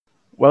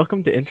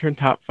Welcome to Intern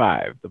Top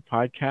 5, the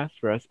podcast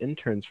where us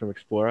interns from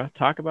Explora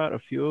talk about a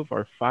few of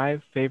our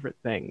 5 favorite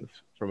things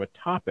from a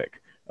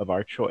topic of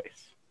our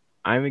choice.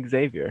 I'm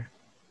Xavier.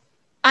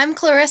 I'm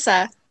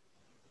Clarissa.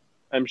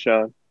 I'm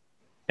Sean.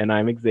 And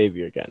I'm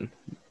Xavier again.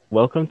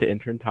 Welcome to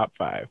Intern Top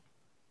 5.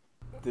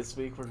 This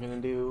week we're going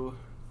to do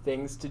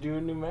things to do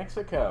in New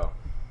Mexico.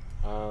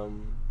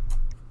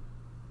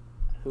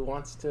 Who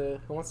wants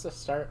to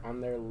start on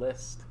their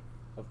list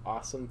of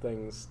awesome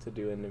things to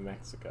do in New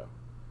Mexico?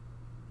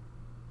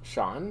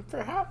 Sean,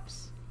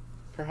 perhaps?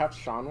 Perhaps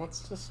Sean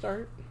wants to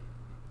start?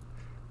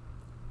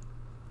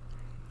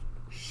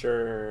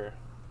 Sure,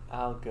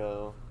 I'll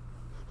go.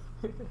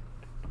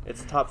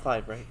 It's top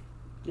 5, right?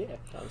 Yeah.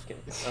 No, I'm just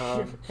kidding.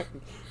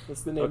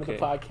 What's the name of the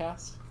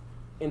podcast?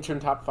 Intern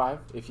Top 5,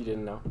 if you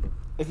didn't know.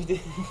 If you did.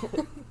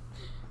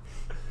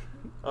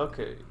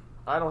 Okay,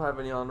 I don't have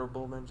any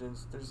honorable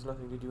mentions. There's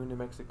nothing to do in New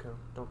Mexico.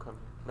 Don't come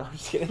here. No, I'm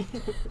just kidding.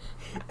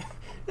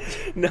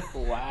 No.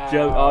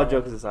 Wow. All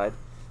jokes aside.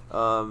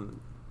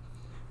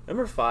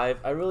 Number 5,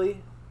 I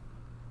really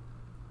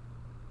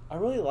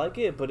like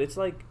it, but it's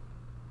like,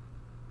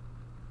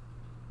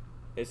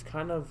 it's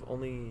kind of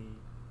only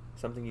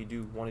something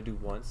you want to do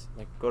once.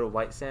 Like, go to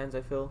White Sands,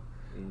 I feel.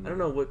 I don't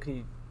know what can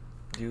you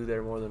do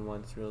there more than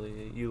once,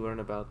 really. You learn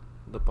about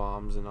the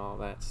bombs and all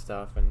that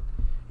stuff, and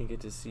you get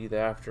to see the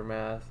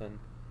aftermath and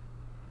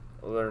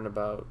learn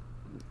about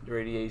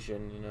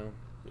radiation,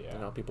 Yeah. and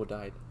how people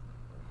died.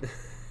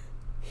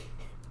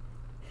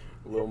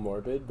 A little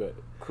morbid, but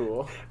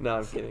cool. No,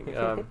 I'm kidding.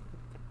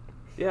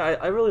 Yeah,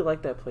 I really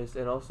like that place,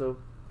 and also,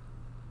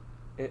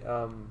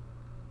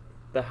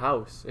 the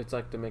house. It's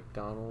like the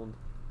McDonald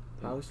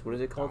house. What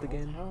is it called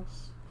again?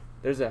 House?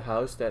 There's a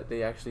house that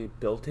they actually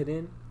built it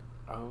in.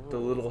 Oh. The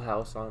little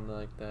house on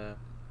like the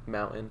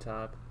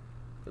mountaintop.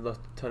 A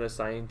ton of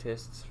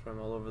scientists from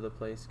all over the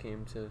place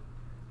came to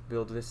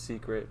build this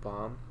secret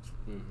bomb.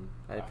 Mm-hmm.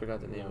 I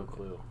forgot the name No of it.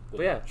 clue.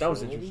 But yeah, that was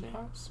Trinity interesting.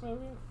 House,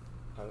 maybe?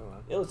 I don't know.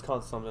 It was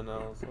called something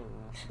else. I don't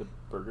know. The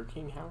Burger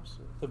King house?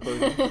 The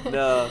burger.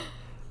 No.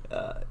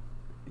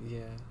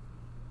 Yeah.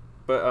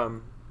 But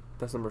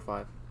that's number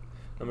 5.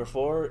 Number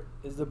 4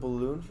 is the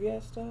balloon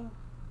fiesta.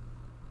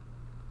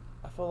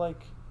 I feel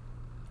like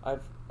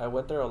I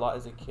went there a lot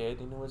as a kid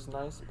and it was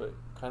nice, but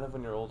kind of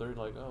when you're older,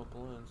 like, oh,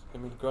 balloons. I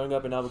mean, growing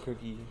up in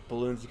Albuquerque,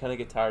 balloons, you kind of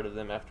get tired of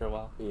them after a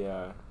while.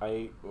 Yeah.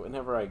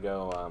 Whenever I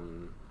go,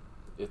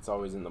 it's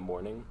always in the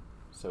morning,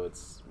 so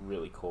it's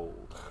really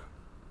cold.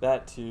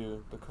 That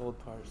too. The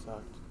cold part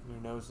sucked. Your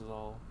nose is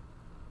all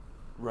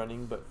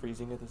running but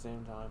freezing at the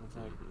same time. It's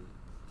like,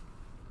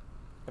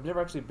 I've never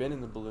actually been in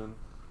the balloon.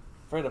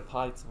 Afraid of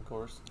heights, of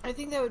course. I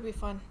think that would be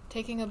fun.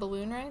 Taking a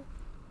balloon ride?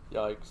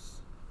 Yikes.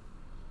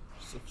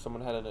 If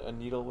someone had a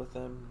needle with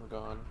them, we're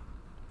gone.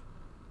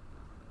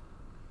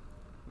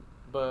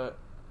 But,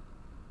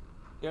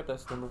 yep,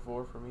 that's number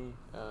 4 for me.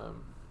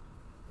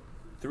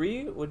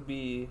 3 would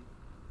be,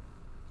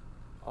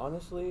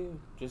 honestly,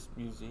 just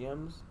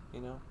museums,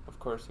 Of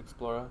course,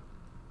 Explora.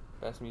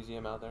 Best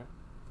museum out there.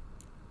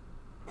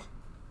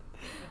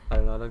 I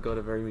don't go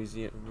to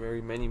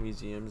very many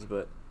museums,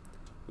 but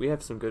we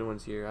have some good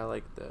ones here. I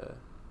like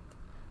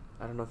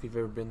I don't know if you've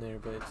ever been there,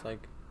 but it's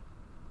like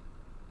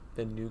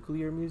the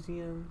Nuclear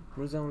Museum.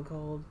 What is that one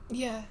called?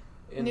 Yeah.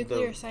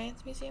 Nuclear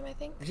Science Museum, I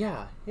think.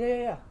 Yeah.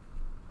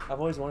 I've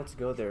always wanted to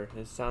go there.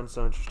 It sounds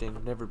so interesting.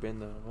 I've never been,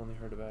 though. I've only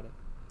heard about it.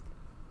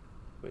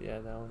 But yeah,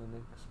 that one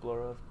in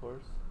Explora, of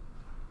course.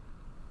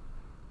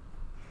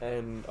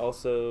 And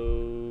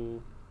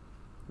also,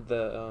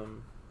 the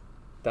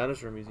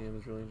Dinosaur Museum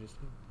is really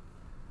interesting.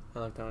 I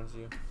like that one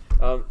too.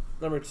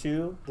 Number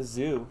 2, the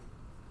zoo.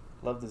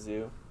 Love the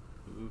zoo.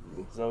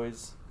 There's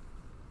always,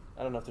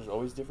 I don't know if there's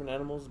always different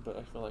animals, but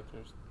I feel like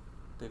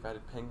they've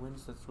added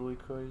penguins. That's really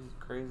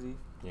crazy.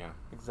 Yeah.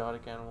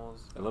 Exotic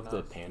animals. I love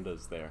the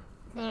pandas there.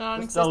 The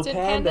non-existent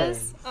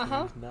pandas?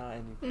 Uh-huh. Not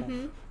any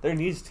panda. There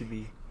needs to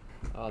be.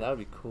 Oh, that would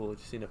be cool.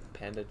 Just seeing a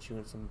panda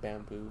chewing some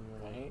bamboo.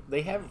 Right?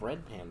 They have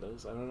red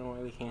pandas. I don't know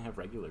why they can't have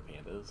regular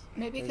pandas.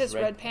 Maybe because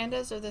red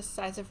pandas are the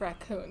size of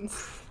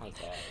raccoons. I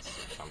guess,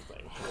 or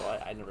something. Well,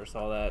 I never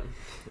saw that.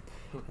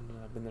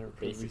 I've been there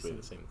pretty Basically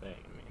recent. the same thing.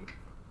 I mean,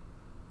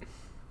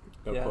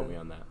 don't quote me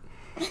on that.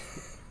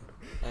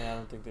 I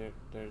don't think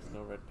there's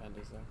no red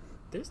pandas there.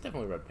 There's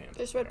definitely red pandas.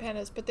 There's red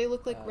pandas, but they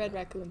look like red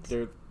raccoons.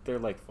 They're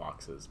like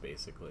foxes,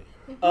 basically.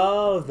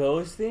 Oh,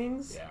 those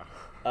things? Yeah.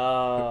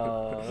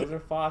 Oh, those are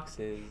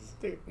foxes.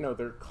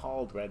 They're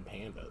called red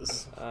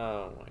pandas.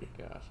 Oh my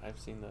gosh, I've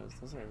seen those.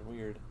 Those are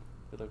weird.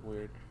 They look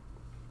weird.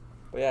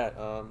 But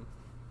yeah,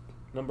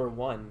 number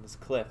 1 is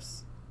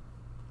cliffs.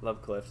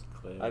 Love cliffs.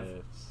 I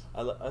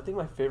think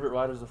my favorite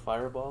ride is the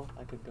fireball.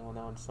 I could go on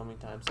that one so many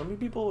times. So many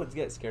people would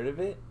get scared of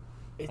it.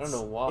 I don't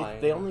know why.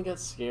 They only get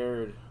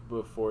scared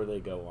before they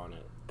go on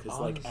it. Because,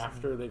 like,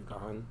 after they've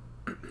gone...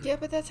 Yeah,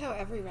 but that's how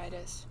every ride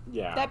is.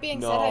 Yeah. That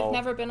being said, I've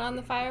never been on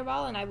the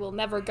fireball, and I will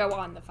never go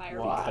on the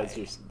fireball. Why?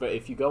 But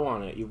if you go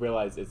on it, you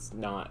realize it's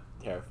not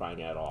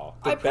terrifying at all.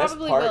 I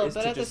probably will,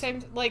 but at the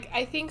same... Like,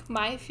 I think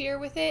my fear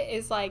with it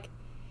is, like,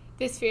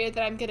 this fear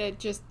that I'm gonna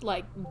just,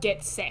 like,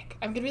 get sick.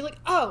 I'm gonna be like,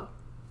 oh,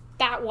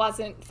 that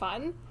wasn't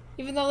fun.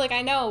 Even though, like,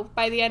 I know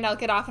by the end I'll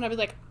get off and I'll be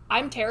like,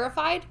 I'm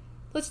terrified.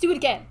 Let's do it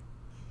again.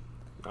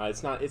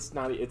 It's not.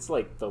 It's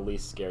like the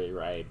least scary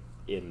ride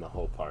in the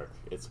whole park.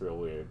 It's real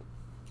weird.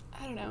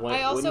 I don't know. When-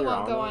 I also when you're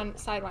won't go on on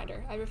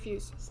Sidewinder. I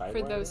refuse for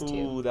Sidewinder? those two.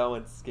 Ooh, that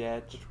one's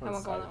sketch. Which I one's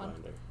won't go on that one.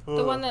 Sidewinder?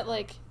 The one that,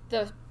 like,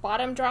 the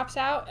bottom drops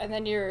out and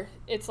then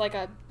it's like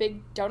a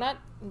big donut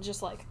and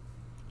just, like,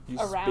 You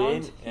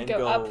around. spin You and go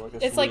go up. like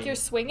a It's like swing. you're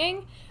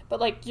swinging,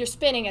 but, like, you're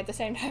spinning at the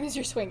same time as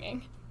you're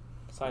swinging.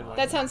 Sidewinder.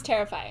 That sounds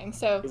terrifying,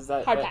 so Is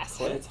that hard at pass.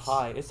 Cliff? It's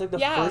high. It's like the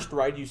Yeah. first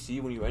ride you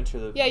see when you enter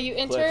the. Yeah, you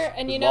enter, cliffs.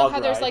 and The you know log how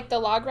there's, ride. like, the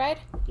log ride?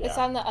 It's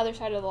Yeah. on the other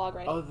side of the log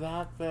ride. Oh,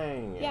 that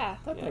thing. Yeah.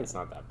 That Yeah. thing's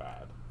not that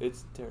bad.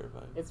 It's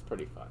terrifying. It's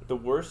pretty fun. The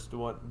worst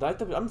one.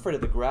 I'm afraid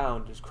of the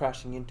ground, just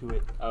crashing into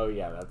it. Oh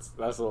yeah, that's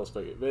a little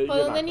spooky. But Well,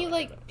 you're and then not you, gonna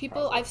like, hit it,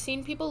 people, probably. I've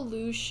seen people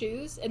lose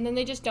shoes, and then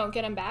they just don't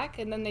get them back,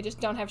 and then they just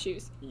don't have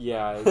shoes.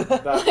 Yeah,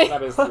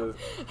 that is the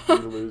you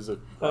lose a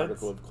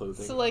article of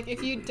clothing. So, like,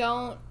 if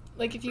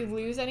you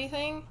lose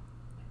anything,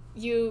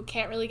 you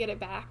can't really get it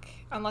back,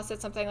 unless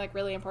it's something, like,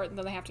 really important,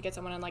 then they have to get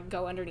someone and, like,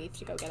 go underneath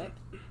to go get it.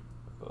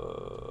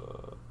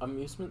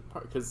 Amusement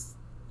park, because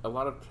a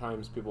lot of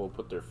times people will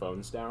put their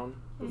phones down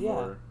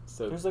before. Yeah.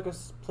 So There's like a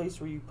place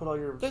where you put all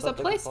your. There's a stuff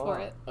that can place fall for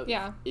out. it. uh,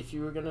 Yeah. if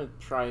you were gonna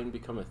try and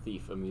become a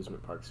thief,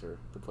 amusement parks are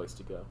the place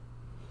to go.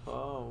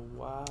 Oh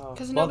wow.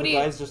 'Cause Well, nobody- the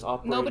guys just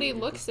operate Nobody it.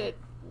 looks at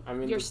I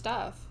mean, your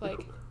stuff.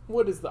 Like,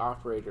 what is the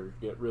operator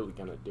really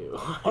gonna do?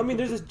 I mean,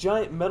 there's this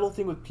giant metal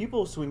thing with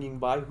people swinging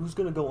by. Who's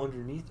gonna go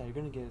underneath that? You're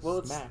gonna get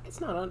well, smacked.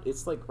 it's not.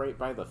 It's like right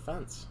by the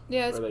fence.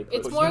 yeah, where they put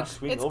it's the more, you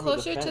swing it's over the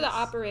closer to the fence.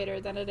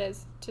 operator than it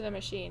is to the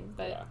machine,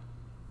 but Yeah.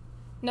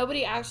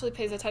 nobody actually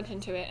pays attention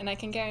to it, and I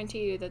can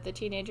guarantee you that the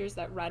teenagers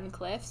that run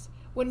cliffs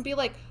wouldn't be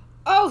like,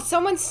 oh,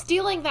 someone's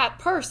stealing that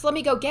purse, let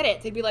me go get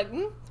it. They'd be like,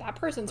 that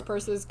person's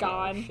purse is Oh,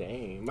 gone.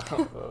 shame.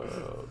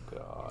 Oh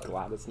god.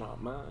 Glad it's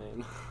not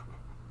mine.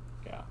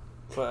 Yeah.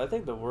 But I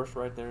think the worst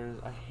right there is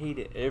I hate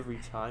it every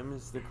time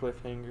is the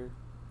cliffhanger.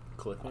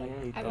 I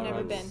Cliffhanger. hate I've that never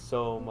one been.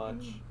 so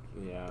much.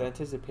 Yeah. The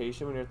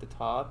anticipation when you're at the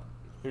top,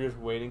 you're just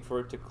waiting for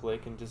it to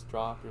click and just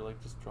drop. You're like,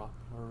 just drop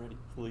already,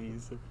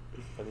 please. And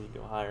then you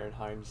go higher and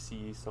higher and you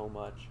see so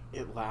much.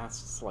 It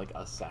lasts like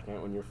a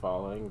second when you're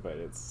falling, but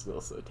it's still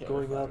so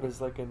terrifying. Going up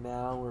is like an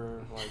hour,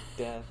 like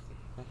death.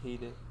 I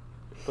hate it.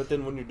 But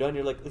then when you're done,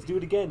 you're like, let's do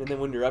it again. And then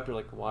when you're up, you're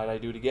like, why did I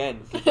do it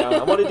again? Get down.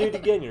 I want to do it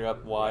again. You're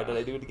up. Why did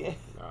I do it again?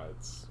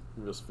 It's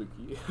real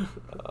spooky.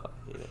 I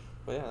hate it.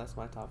 But yeah, that's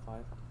my top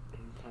 5.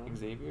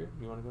 Xavier,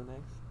 you want to go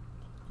next?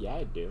 Yeah,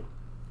 I do.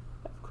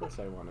 Of course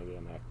I want to go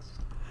next.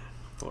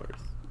 Of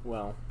course.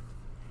 Well,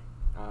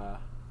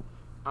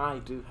 I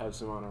do have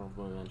some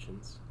honorable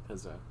mentions,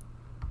 because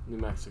New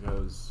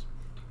Mexico's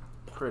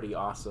pretty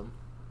awesome.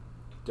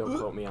 Don't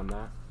quote me on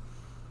that.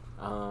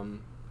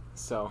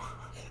 So,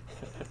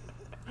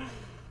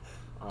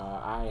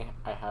 I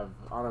have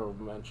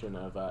honorable mention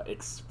of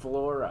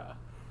Explora.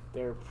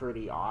 They're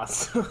pretty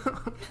awesome.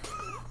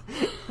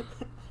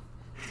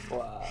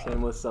 Wow.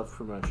 Shameless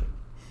self-promotion.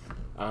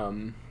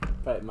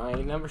 But my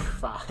number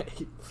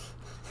 5...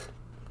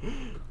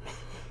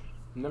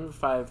 Number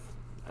 5,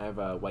 I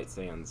have White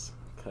Sands,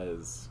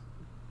 because,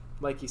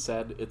 like you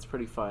said, it's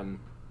pretty fun,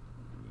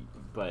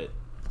 but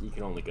you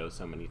can only go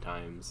so many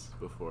times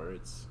before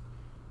it's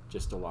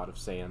just a lot of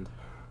sand.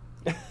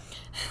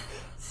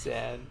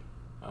 Sad.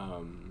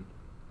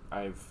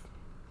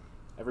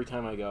 Every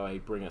time I go, I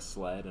bring a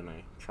sled and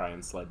I try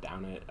and sled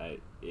down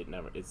it.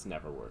 It's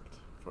never worked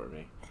for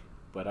me,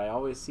 but I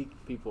always see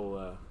people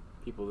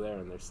there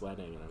and they're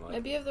sledding, and I'm like,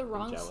 Maybe you have the I'm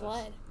wrong jealous.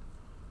 sled.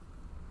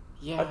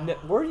 Yeah,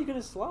 Where are you gonna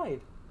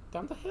slide?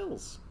 down the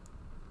hills.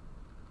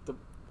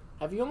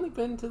 Have you only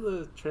been to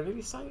the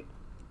Trinity site?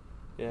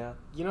 Yeah.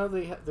 You know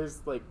there's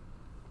like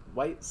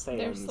white sands.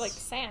 There's, like, I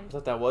sand.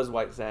 thought that was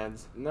White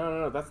Sands.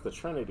 No, that's the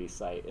Trinity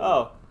site. and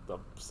Oh. the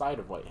side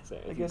of White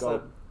Sands. I If you guess go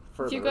that-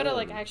 further If you go to, in,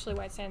 like, actually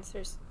white sands,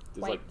 there's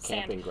there's white like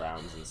sand. camping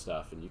grounds and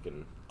stuff, and you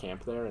can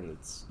camp there, and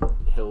it's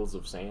hills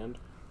of sand.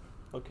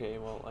 Okay,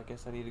 well, I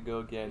guess I need to go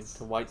again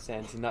to White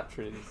Sands and not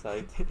Trinity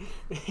site.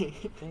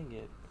 Dang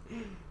it.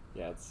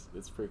 Yeah,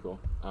 it's pretty cool.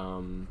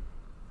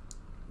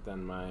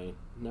 Then my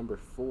number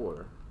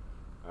 4,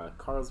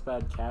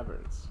 Carlsbad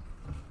Caverns,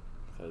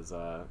 because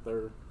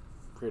they're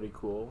pretty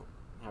cool.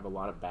 Have a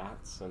lot of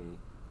bats, and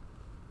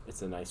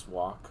it's a nice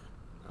walk.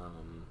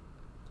 And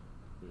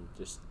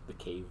just the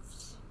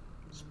caves,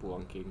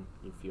 spelunking.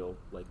 You feel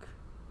like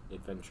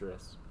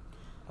adventurous.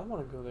 I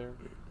want to go there.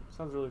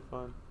 Sounds really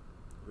fun.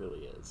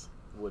 Really is.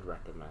 Would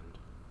recommend.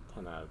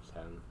 10 out of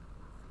 10.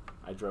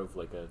 I drove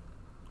like a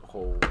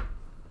whole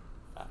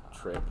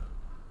trip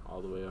all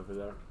the way over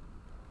there.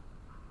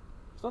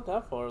 It's not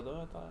that far,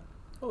 though, I thought.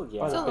 Oh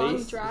yeah. By It's the a long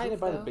base? drive, Isn't it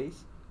by though. the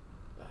base?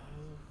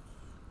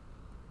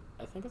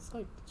 I think it's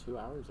like 2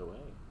 hours away.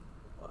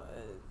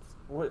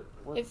 What?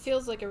 It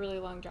feels like a really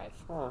long drive.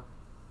 Huh.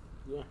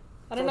 Yeah.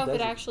 I don't It's know all if it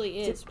desert. actually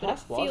Is it is, but it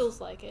past Ross?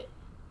 feels like it.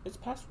 It's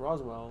past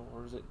Roswell,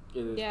 or is it? It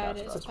is. Yeah, past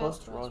it is. It's It's Roswell. close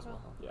past to Roswell.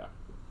 Roswell.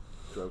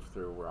 Yeah. Drove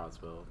through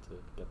Roswell to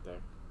get there.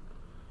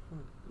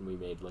 And we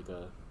made like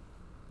a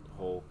a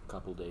whole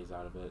couple days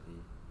out of it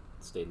and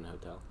stayed in a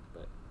hotel,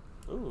 but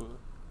Ooh.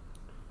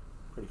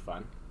 pretty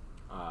fun.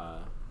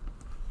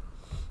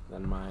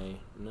 Then my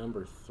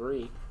number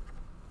 3,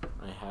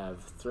 I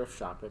have thrift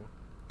shopping.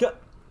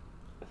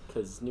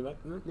 Because New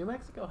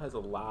Mexico has a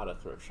lot of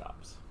thrift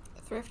shops.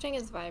 Thrifting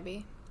is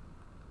vibey.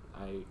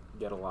 I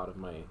get a lot of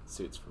my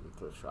suits from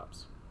thrift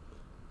shops.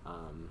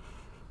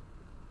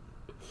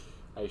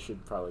 I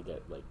should probably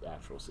get, like,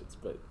 actual suits,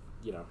 but,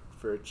 you know,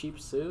 for a cheap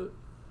suit,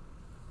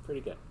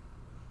 pretty good.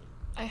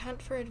 I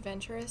hunt for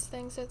adventurous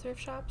things at thrift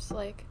shops.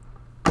 Like,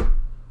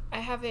 I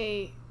have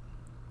a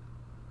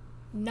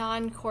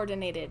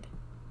non-coordinated,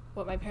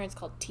 what my parents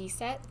called tea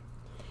set.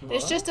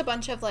 It's just a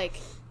bunch of, like,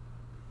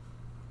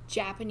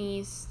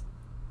 Japanese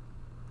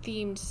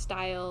themed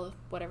style,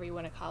 whatever you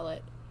want to call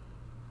it,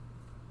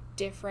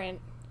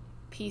 different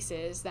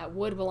pieces that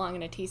would belong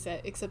in a tea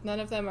set, except none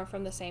of them are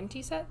from the same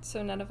tea set,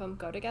 so none of them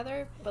go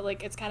together. But,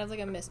 like, it's kind of like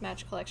a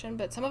mismatched collection,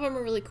 but some of them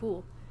are really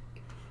cool.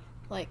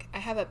 Like, I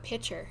have a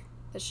pitcher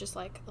that's just,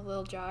 like, a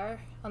little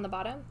jar on the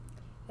bottom,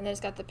 and then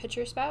it's got the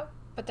pitcher spout,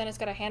 but then it's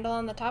got a handle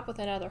on the top with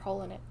another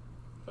hole in it.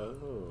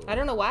 Oh. I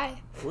don't know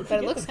why, Where'd but you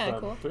it get looks them kind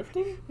of from?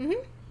 cool. Thrifting?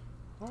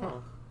 Mm-hmm.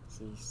 Oh.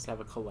 So you just have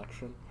a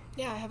collection?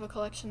 Yeah, I have a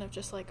collection of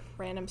just, like,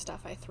 random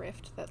stuff I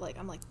thrift that, like,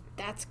 I'm like,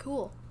 that's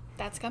cool.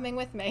 That's coming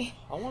with me.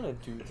 I want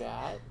to do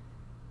that.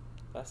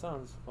 That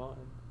sounds fun.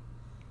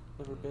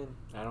 Never been.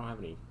 I don't have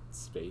any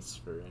space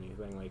for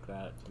anything like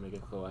that to make a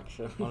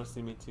collection.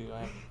 Honestly, me too.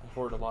 I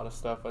hoard a lot of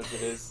stuff as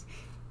it is.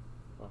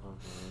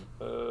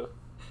 Oh,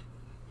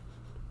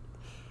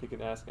 You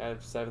can ask. I have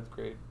 7th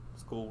grade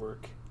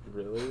schoolwork.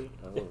 really?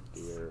 Oh, Yes.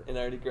 dear. And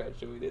I already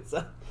graduated,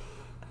 so.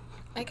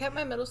 I kept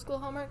my middle school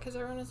homework because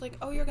everyone was like,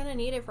 oh, you're going to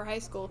need it for high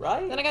school.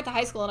 Right. Then I got to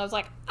high school and I was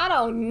like, I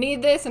don't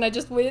need this. And I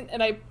just went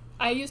and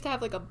I used to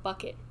have, like, a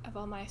bucket of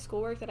all my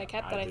schoolwork that I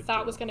kept that I did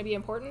thought too. was going to be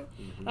important.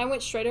 Mhm. And I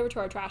went straight over to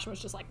our trash and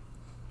was just like,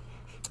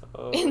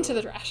 Oh. into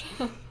the trash.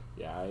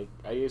 Yeah,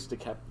 I used to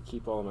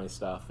keep all my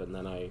stuff, and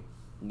then I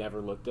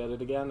never looked at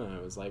it again, and I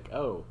was like,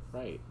 oh,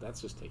 right, that's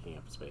just taking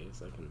up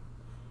space. I can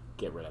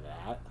get rid of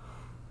that.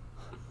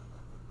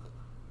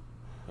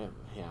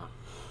 Yeah.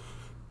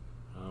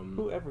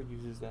 Whoever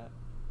uses that.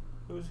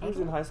 Who's I in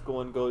don't- high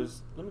school and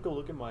goes, let me go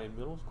look at my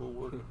middle school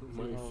work.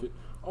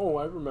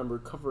 I remember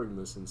covering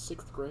this in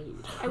 6th grade.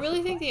 I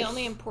really think the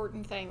only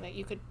important thing that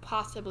you could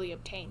possibly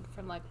obtain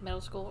from, like,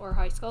 middle school or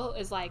high school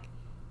is, like,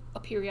 a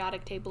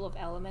periodic table of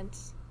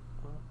elements.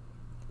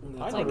 I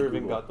That's never on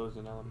even Google. got those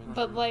in elementary.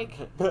 But, like,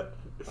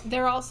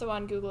 they're also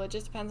on Google. It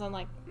just depends on,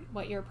 like,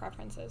 what your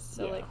preference is.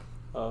 So, Yeah. like,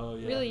 Oh,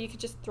 yeah. really, you could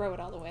just throw it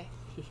all away.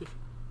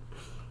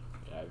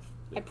 Yeah,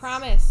 I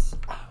promise.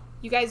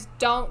 You guys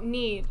don't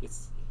need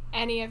It's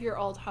any of your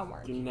old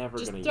homework. you're never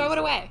Just gonna throw use it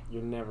away.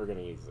 You're never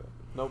gonna use it.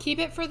 Nope. Keep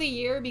it for the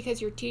year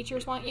because your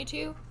teachers want you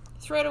to.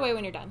 Throw it away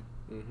when you're done.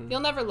 Mm-hmm. You'll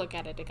never look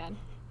at it again.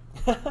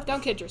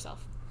 Don't kid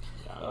yourself.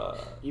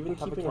 Even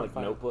how keeping can I like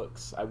find-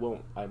 notebooks, I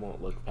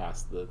won't look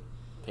past the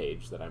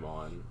page that I'm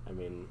on. I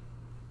mean,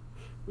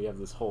 we have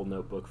this whole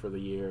notebook for the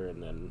year,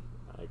 and then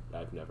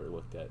I've never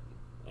looked at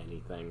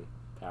anything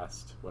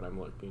past what I'm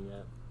looking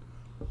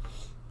at.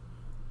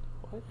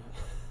 What?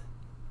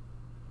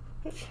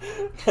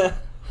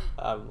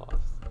 I'm lost.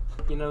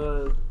 You know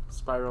the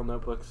spiral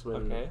notebooks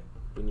when Okay.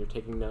 when you're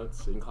taking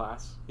notes in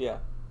class? Yeah.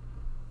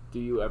 Do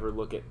you ever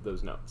look at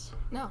those notes?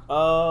 No,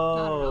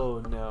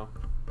 Oh, no.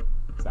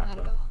 not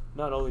at all.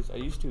 Not always. I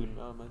used to in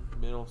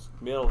middle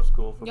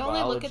school for You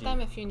biology. only look at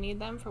them if you need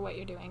them for what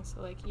you're doing.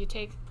 So, like, you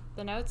take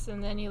the notes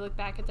and then you look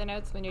back at the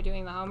notes when you're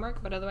doing the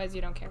homework, but otherwise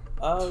you don't care.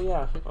 Oh,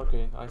 yeah.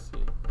 Okay, I see.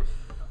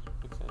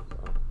 Makes sense.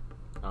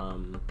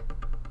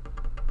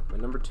 My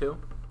number 2,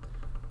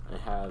 I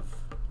have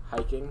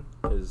hiking,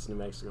 because New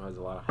Mexico has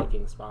a lot of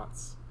hiking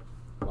spots,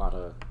 a lot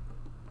of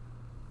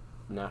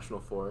national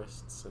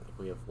forests. I think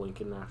we have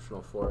Lincoln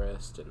National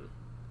Forest and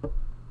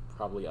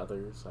probably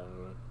others, I don't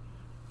know.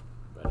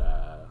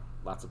 But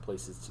lots of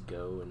places to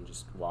go and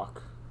just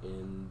walk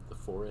in the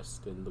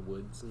forest, in the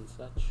woods and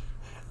such.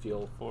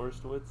 Feel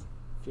Forest woods?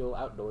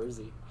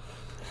 outdoorsy.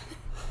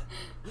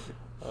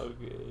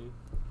 Okay.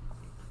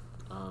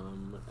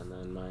 And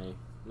then my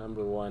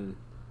number 1,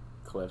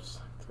 cliffs,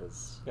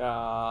 because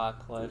Ah,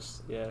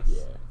 cliffs. Yes.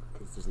 yeah,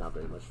 because there's not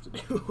very much to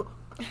do.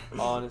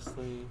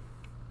 Honestly.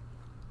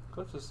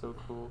 Cliffs is so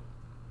cool.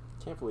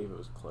 Can't believe it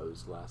was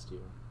closed last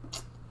year.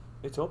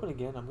 It's open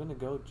again. I'm going to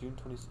go June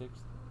 26th.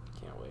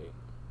 Can't wait.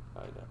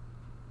 I know.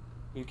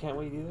 You can't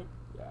wait either?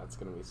 Yeah, it's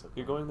gonna be so.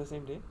 You're fun. going the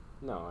same day?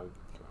 No, I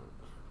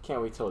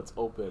can't wait till it's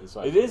open.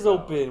 So It is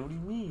open. What do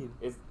you mean?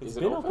 It's It's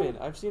it been open?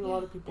 I've seen a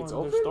lot of people It's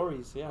on their open?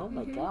 stories. Yeah. Oh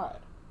my Mhm. god.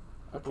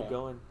 People Okay.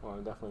 going. Well,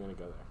 I'm definitely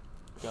gonna go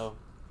there. Go.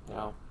 Yeah.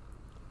 Now.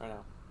 Right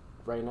now.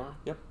 Right now.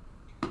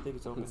 I think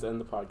it's open. Let's end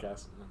the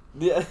podcast.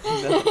 Yeah.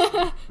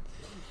 No.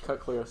 Cut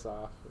Claris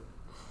off.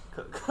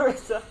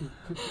 Carissa.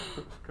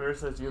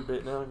 Carissa's your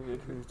bit now.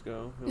 Let's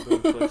go. We'll go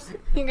to cliffs.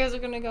 You guys are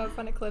gonna go have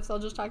fun at cliffs. I'll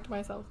just talk to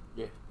myself.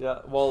 Yeah. Yeah,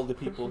 well, the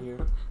people here.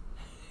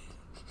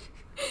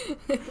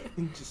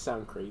 You just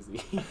sound crazy.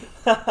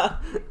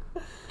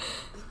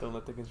 Don't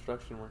let the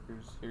construction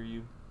workers hear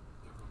you.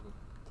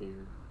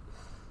 fear.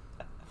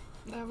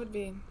 That would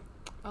be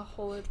a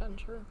whole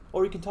adventure.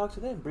 Or you can talk to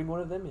them. Bring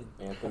one of them in.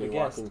 Anthony A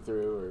guest. walking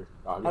through, or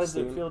How does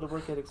Augustine. it feel to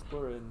work at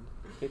Explorer and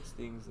fix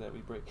things that we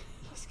break?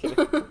 Just kidding.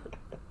 Okay.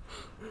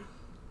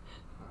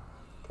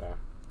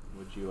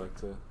 Would you like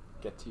to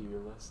get to your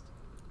list?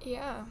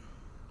 Yeah.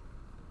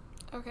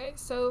 Okay,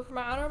 so for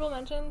my honorable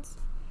mentions,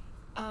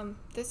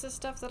 this is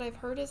stuff that I've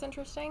heard is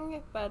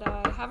interesting, but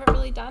I haven't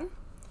really done.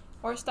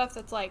 Or stuff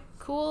that's, like,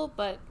 cool,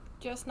 but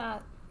just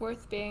not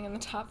worth being in the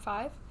top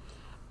 5.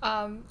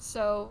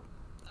 So,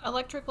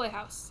 Electric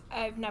Playhouse.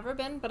 I've never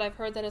been, but I've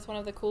heard that it's one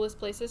of the coolest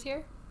places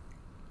here.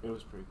 It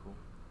was pretty cool.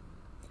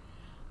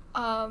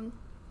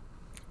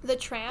 The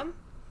Tram.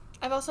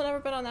 I've also never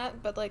been on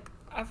that, but, like,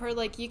 I've heard,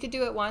 like, you could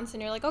do it once,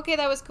 and you're like, okay,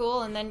 that was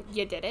cool, and then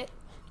you did it.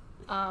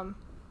 So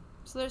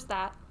there's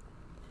that.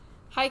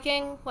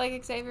 Hiking,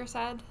 like Xavier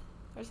said.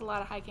 There's a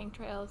lot of hiking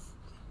trails.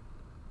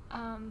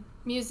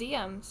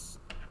 Museums.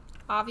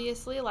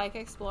 Obviously, like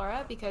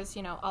Explora, because,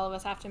 you know, all of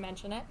us have to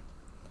mention it.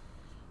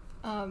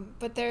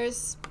 But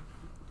there's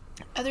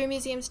other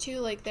museums, too.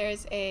 Like,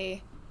 there's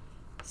a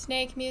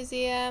snake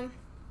museum.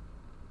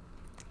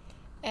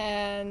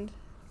 And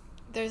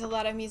there's a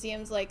lot of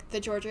museums, like the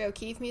Georgia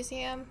O'Keeffe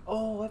Museum.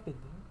 Oh, I've been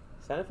there.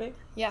 Santa Fe?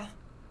 Yeah.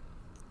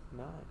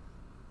 Nice.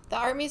 The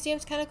art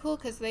museum's kind of cool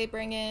because they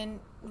bring in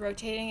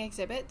rotating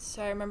exhibits.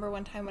 So I remember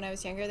one time when I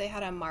was younger, they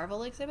had a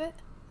Marvel exhibit.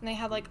 And they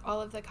had, like,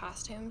 all of the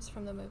costumes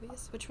from the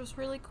movies, which was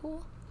really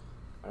cool.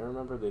 I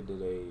remember they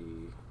did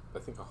I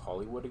think a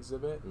Hollywood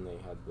exhibit, and they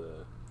had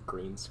the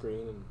green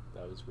screen, and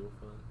that was real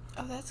fun.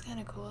 Oh, that's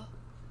kind of cool.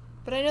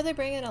 But I know they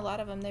bring in a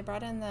lot of them. They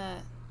brought in what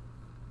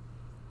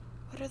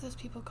are those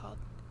people called?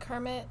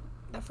 Kermit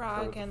the Frog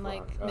Kermit the and,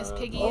 Frog. like, Miss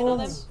Piggy and all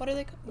them. Muppets. What are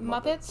they called? The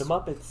Muppets? The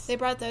Muppets. They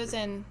brought those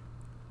in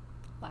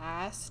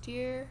last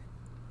year.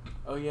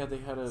 Oh yeah, they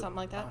had Something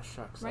like that, Oh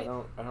shucks, right?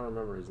 I don't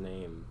remember his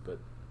name, but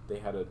they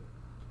had a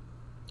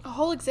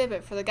whole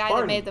exhibit for the guy that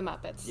Barney. made the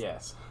Muppets.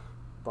 yes,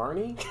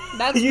 Barney.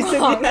 That's You said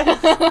wrong.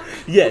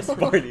 yes,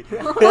 Barney.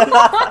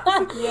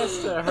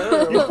 Yes to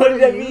her. You What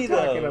pointed are at you me,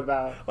 talking though.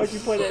 about? Why'd you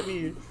point at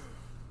me?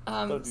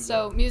 Don't do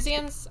So that.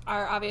 museums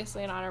are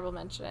obviously an honorable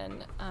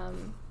mention.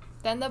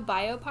 Then the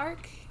Biopark,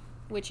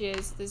 which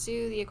is the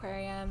zoo, the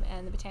aquarium,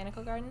 and the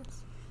botanical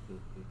gardens.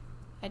 Mhm.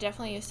 I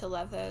definitely used to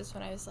love those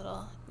when I was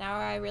little. Now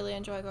I really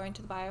enjoy going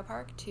to the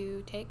Biopark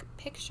to take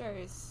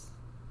pictures,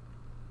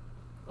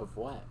 Of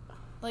what?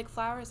 like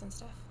flowers and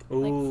stuff,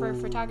 like for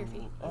Ooh.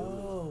 photography.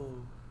 Oh.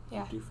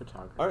 Yeah. You do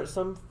photography. Aren't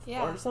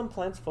some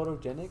plants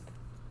photogenic?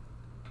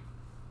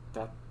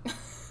 That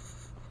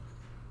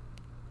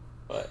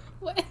What?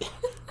 What?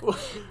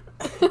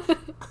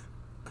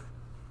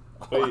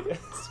 Wait.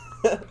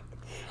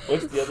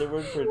 What's the other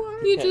word for You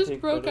can't just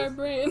take broke our photos?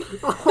 brain. You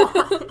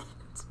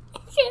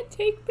can't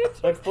take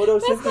pictures. Like That's not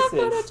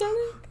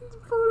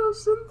photosynthesis.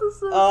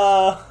 photogenic.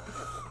 photosynthesis.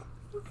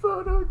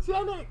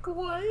 Photogenic.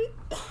 What?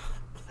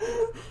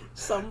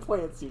 Some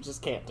plants you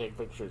just can't take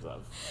pictures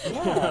of.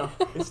 Yeah.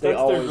 It They starts their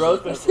always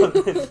growth or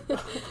something.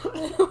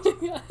 Oh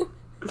my god.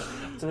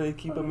 So they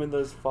keep them in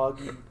those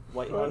foggy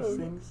White House Photo-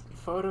 things?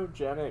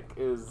 Photogenic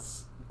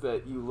is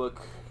that you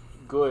look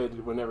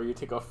good whenever you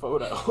take a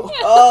photo.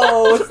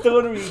 Oh, what's the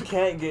one where you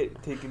can't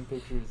get taken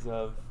pictures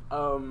of?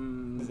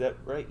 Is Is that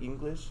right?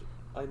 English?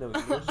 I know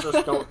English.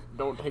 just don't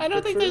take I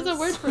don't think there's a pictures?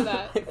 word for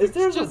that. Is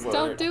there Just a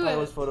don't word? do I thought it. it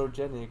was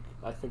photogenic.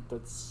 I think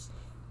that's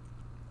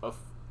a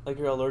Like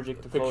you're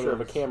allergic to picture photos.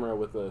 of a camera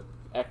with a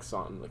X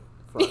on the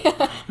front.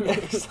 Yeah.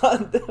 X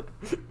on them.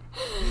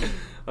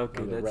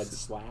 Okay, With a red that's...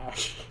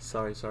 slash.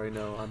 Sorry,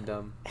 no, I'm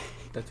dumb.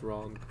 That's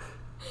wrong.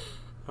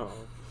 Oh.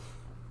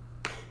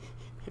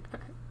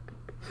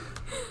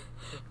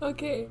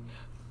 Okay.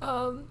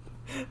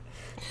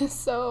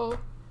 So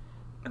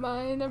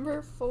my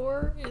number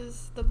 4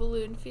 is the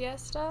Balloon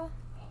Fiesta.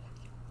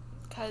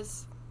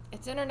 Because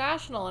it's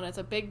international and it's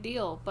a big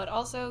deal. But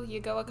also, you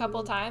go a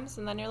couple times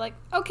and then you're like,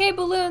 okay,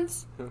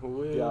 balloons.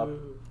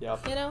 Woo.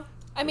 Yep. You know?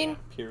 I mean,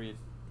 Period.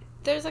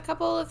 there's a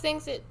couple of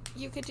things that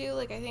you could do.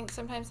 Like, I think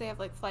sometimes they have,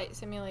 like, flight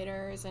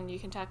simulators and you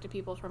can talk to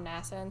people from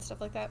NASA and stuff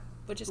like that,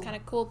 which is kind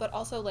of cool. But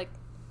also, like,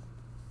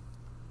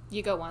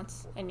 you go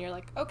once and you're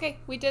like, okay,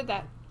 we did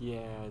that.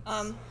 Yeah.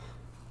 It's,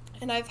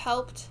 And I've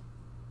helped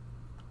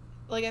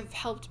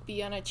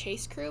be on a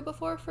chase crew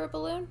before for a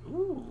balloon.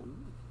 ooh.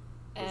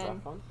 Is And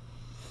that fun?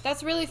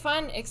 that's really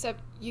fun,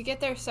 except you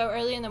get there so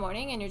early in the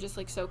morning and you're just,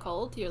 like, so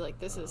cold. You're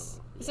like, is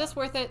this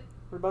worth it?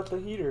 What about the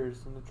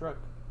heaters in the truck?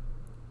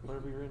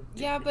 Whatever you're in.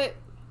 Yeah, but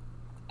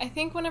I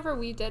think whenever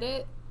we did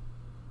it,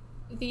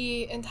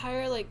 the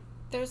entire, like,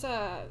 there's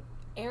a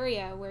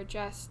area where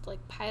just,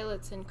 like,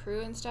 pilots and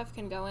crew and stuff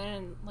can go in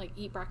and, like,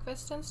 eat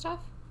breakfast and stuff.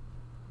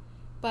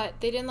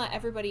 But they didn't let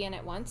everybody in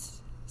at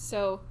once,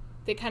 so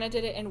they kind of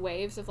did it in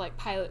waves of, like,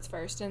 pilots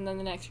first and then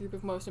the next group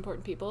of most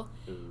important people.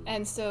 Ooh.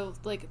 And so,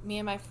 like, me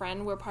and my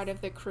friend were part of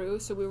the crew,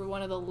 so we were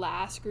one of the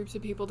last groups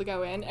of people to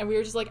go in, and we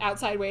were just, like,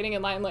 outside waiting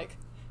in line, like,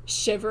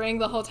 shivering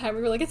the whole time.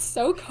 We were like, it's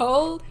so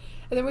cold.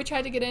 And then we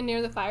tried to get in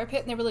near the fire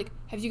pit, and they were like,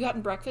 have you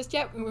gotten breakfast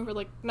yet? And we were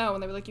like, no.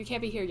 And they were like, you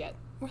can't be here yet.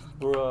 We're like,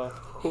 Bruh.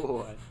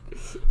 What?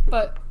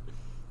 but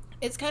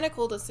it's kind of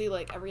cool to see,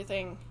 like,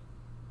 everything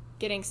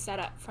getting set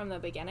up from the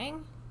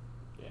beginning.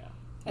 Yeah.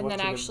 And then Watching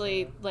them, actually,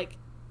 yeah. like,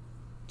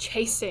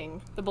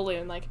 chasing the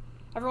balloon. Like,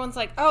 everyone's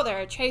like, oh, they're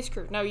a chase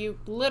crew. No, you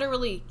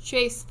literally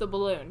chased the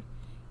balloon.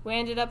 We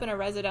ended up in a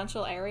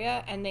residential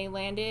area, and they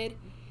landed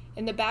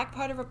in the back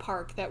part of a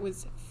park that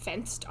was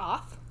fenced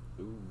off.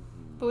 Ooh.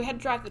 But we had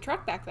to drive the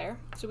truck back there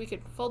so we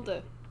could fold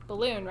the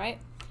balloon, right?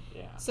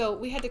 Yeah. So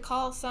we had to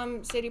call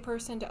some city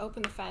person to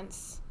open the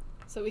fence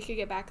so we could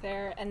get back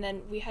there, and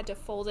then we had to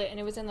fold it, and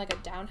it was in, like, a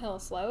downhill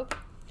slope.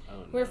 Oh,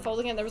 We were no.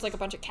 folding it, and there was, like, a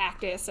bunch of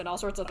cactus and all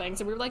sorts of things,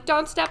 and we were like,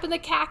 don't step in the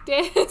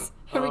cactus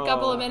every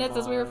couple of minutes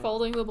as we were God.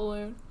 folding the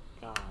balloon.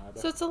 God.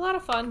 So it's a lot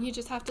of fun. You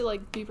just have to,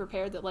 like, be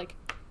prepared that, like,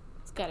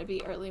 it's got to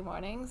be early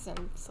mornings, and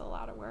it's a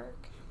lot of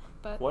work.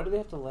 But Why do they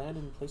have to land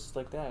in places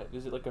like that?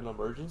 Is it like an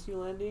emergency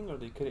landing, or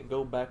they couldn't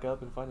go back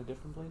up and find a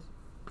different place?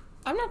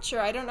 I'm not sure.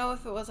 I don't know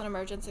if it was an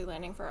emergency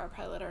landing for our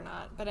pilot or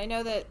not, but I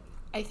know that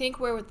I think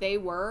where they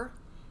were,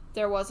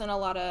 there wasn't a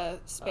lot of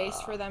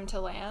space for them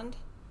to land.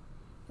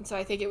 And so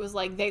I think it was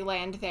like they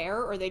land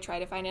there, or they try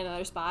to find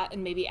another spot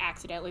and maybe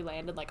accidentally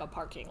land in, like, a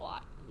parking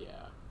lot. Yeah.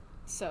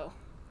 So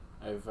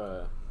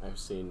I've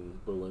seen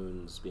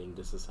balloons being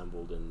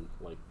disassembled in,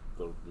 like,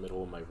 the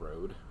middle of my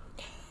road.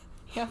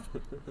 yeah.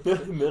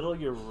 Middle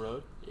of your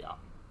road? Yeah.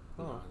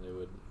 Huh. They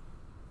would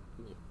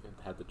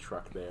had the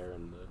truck there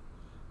and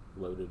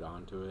loaded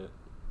onto it.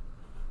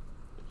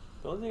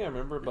 The only thing I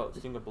remember about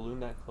seeing a balloon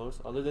that close,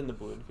 other than the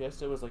balloon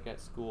fiesta, was like at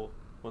school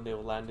when they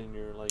would land in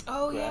your like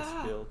Oh, grass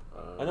yeah. field.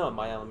 I know at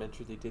my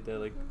elementary they did that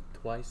like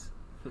twice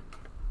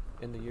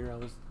in the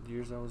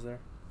years I was there.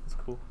 It's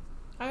cool.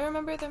 I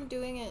remember them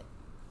doing it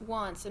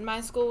once, and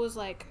my school was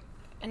like,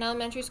 an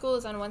elementary school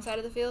is on one side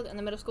of the field, and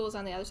the middle school is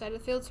on the other side of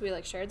the field, so we,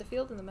 like, shared the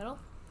field in the middle.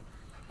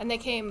 And they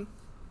came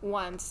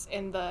once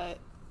in the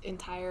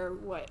entire,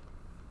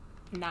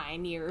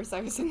 9 years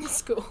I was in the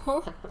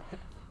school.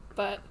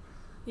 But,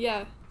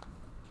 yeah.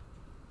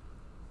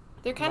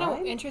 They're kind of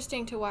 9?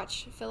 interesting to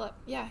watch fill up.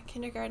 Yeah,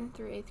 kindergarten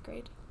through 8th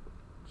grade.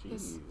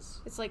 Jeez.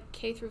 It's like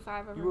K through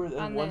 5 over You were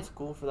on in one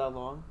school for that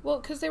long? Well,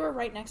 because they were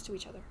right next to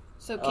each other.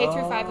 So K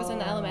through 5 was in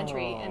the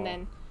elementary, and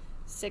then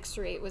 6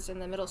 through 8 was in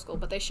the middle school.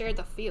 But they shared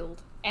the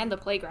field and the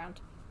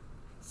playground.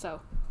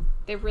 So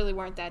they really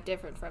weren't that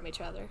different from each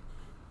other.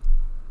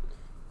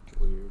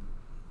 Weird.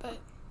 But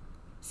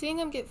seeing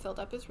them get filled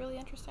up is really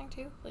interesting,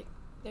 too. Like,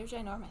 they're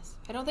ginormous.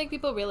 I don't think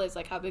people realize,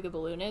 like, how big a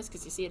balloon is,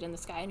 because you see it in the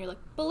sky, and you're like,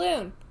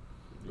 balloon!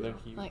 They're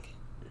huge. Like,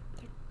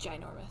 they're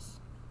ginormous.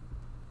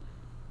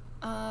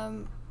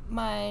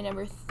 My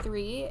number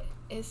 3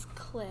 is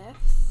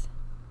Cliffs.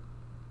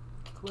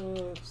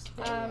 Cliffs.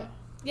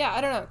 Yeah,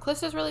 I don't know.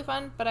 Cliffs is really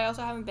fun, but I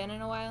also haven't been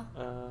in a while.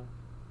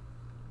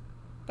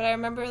 But I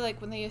remember,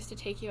 like, when they used to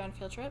take you on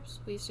field trips,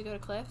 we used to go to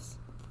Cliffs.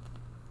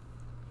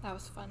 That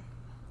was fun.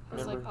 It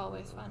was, like,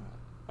 always fun.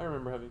 I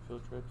remember having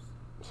field trips.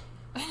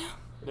 I know.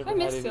 Never I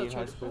miss had any field in high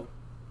trips. school.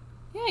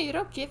 Yeah, you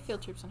don't get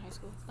field trips in high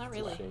school. Not It's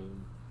really. a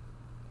shame.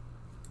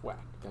 Whack.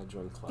 Gotta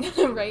join clubs.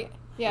 Right?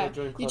 Yeah.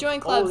 join You clubs. join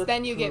Oh, clubs, that's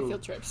then you get true.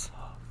 field trips.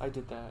 I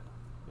did that.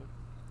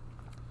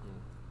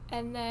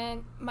 And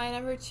then my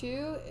number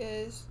 2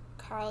 is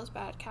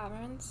Carlsbad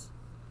Caverns.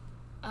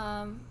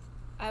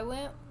 I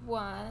went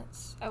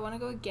once. I want to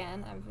go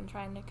again. I've been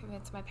trying to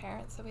convince my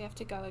parents that we have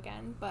to go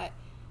again. But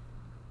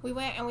we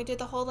went and we did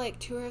the whole, like,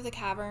 tour of the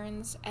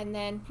caverns. And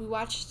then we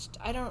watched,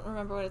 I don't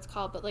remember what it's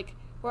called, but, like,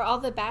 where all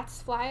the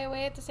bats fly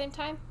away at the same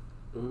time.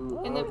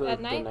 Ooh, In the-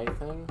 at night? The night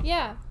thing?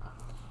 Yeah.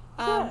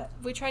 Yeah.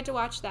 We tried to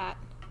watch that.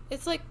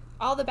 It's like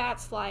all the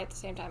bats fly at the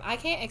same time. I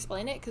can't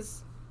explain it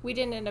because we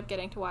didn't end up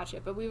getting to watch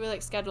it, but we were,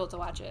 like, scheduled to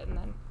watch it, and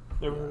then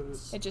Never heard of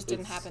this. it just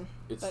didn't happen.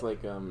 It's but-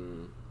 like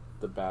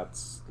the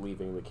bats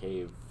leaving the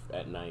cave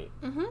at night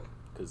Mm-hmm.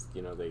 because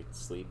they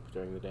sleep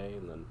during the day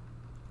and then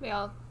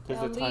There's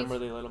a time leave. where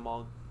they let them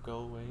all go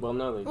away. Well,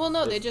 no,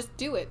 there's they just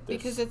do it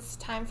there's- because it's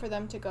time for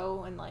them to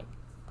go and, like,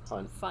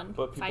 fun.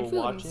 But find people food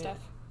watch and it? stuff.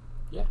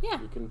 Yeah, Yeah.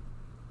 you can.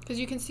 Because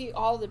you can see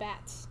all the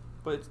bats.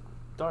 But it's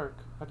dark.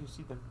 How do you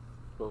see them?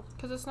 Well,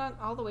 Because it's not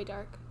all the way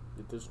dark.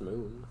 there's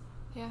moon.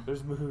 Yeah.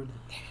 There's moon.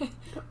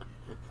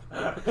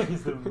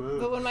 There's the moon.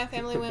 But when my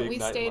family went, Big we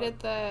night stayed light. at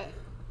the,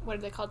 what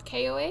are they called?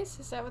 KOAs?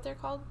 Is that what they're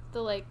called?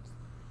 The, like,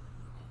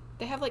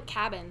 they have, like,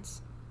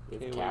 cabins. You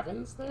have Okay,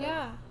 cabins there?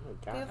 Yeah. Oh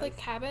my They have, God. like,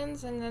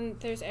 cabins, and then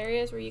there's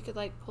areas where you could,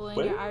 like, pull in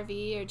What? your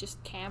RV or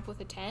just camp with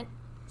a tent.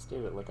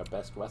 Stayed at like a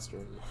Best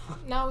Western.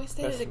 No, we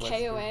stayed Best at a Western.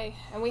 KOA,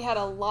 and we had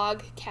a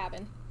log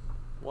cabin.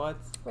 What?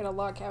 We had a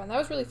log cabin. That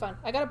was really fun.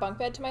 I got a bunk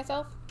bed to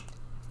myself.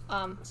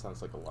 That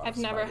sounds like a lot. I've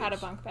of never had a spiders.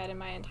 bunk bed in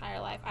my entire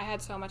life. I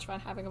had so much fun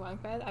having a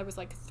bunk bed. I was,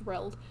 like,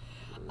 thrilled.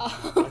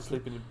 I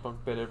sleep in a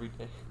bunk bed every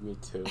day. Me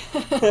too.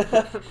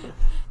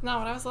 No,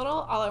 when I was little,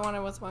 all I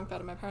wanted was a bunk bed,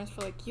 and my parents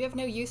were like, "You have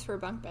no use for a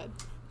bunk bed,"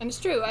 and it's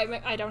true.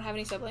 I don't have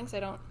any siblings.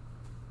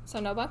 So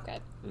no bunk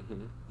bed.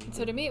 Mm-hmm. And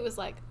so to me, it was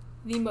like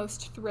the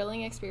most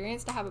thrilling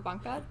experience to have a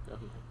bunk bed. Oh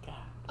my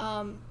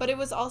God. But it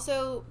was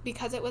also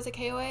because it was a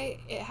KOA.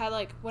 It had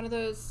like one of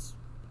those.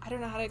 I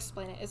don't know how to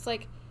explain it. It's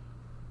like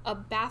a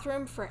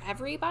bathroom for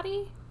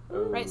everybody,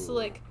 right? So Ooh.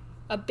 like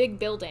a big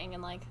building,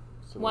 and like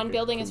So one like a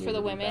building is for the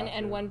community women and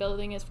bathroom. one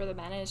building is for the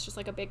men, and it's just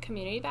like a big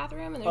community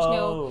bathroom, and there's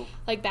no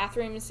like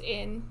bathrooms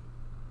in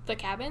the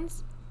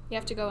cabins. You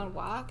have to go and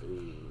walk.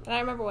 Ooh. And I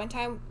remember one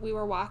time we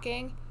were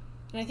walking,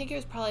 and I think it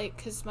was probably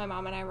because my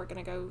mom and I were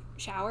going to go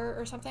shower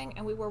or something,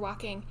 and we were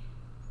walking,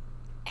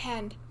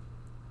 and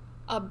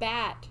a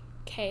bat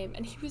came,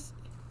 and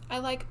I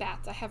like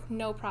bats. I have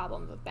no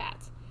problem with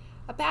bats.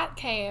 A bat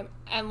came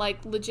and,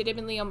 like,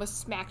 legitimately almost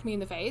smacked me in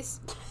the face.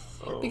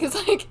 Because,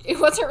 like, it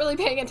wasn't really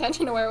paying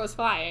attention to where it was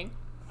flying.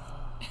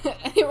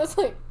 And it was,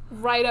 like,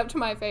 right up to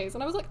my face.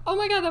 And I was like, oh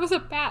my god, that was a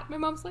bat. My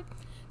mom's like,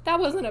 that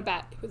wasn't a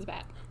bat. It was a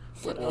bat.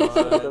 What else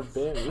would it have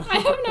been? I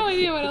have no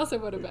idea what else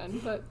it would have been,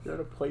 but... You're at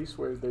a place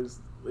where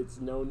it's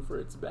known for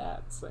its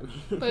bats. I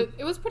mean... But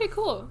it was pretty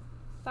cool.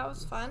 That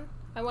was fun.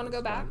 I want to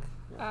go back.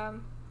 Yeah.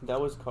 That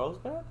was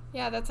Carlsbad?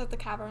 Yeah, that's at the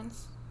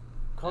caverns.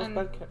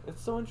 Carlsbad,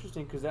 it's so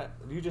interesting because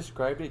you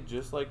described it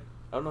just like,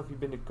 I don't know if you've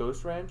been to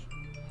Ghost Ranch.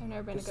 I've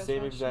never been The to Ghost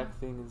same Ranch,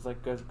 exact no. thing. It's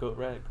like Goat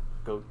Ranch.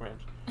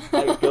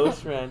 At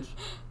Ghost Ranch,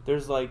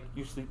 there's like,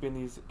 you sleep in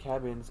these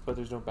cabins, but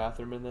there's no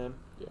bathroom in them.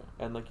 Yeah.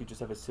 And like, you just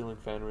have a ceiling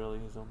fan really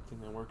is the only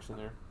thing that works in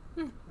there.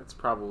 It's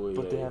probably...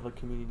 But they have like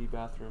community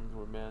bathrooms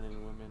where men and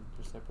women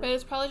are separate. But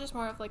it's probably just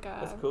more of like a,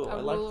 That's cool. a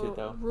I liked it,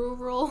 though.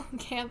 rural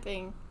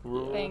camping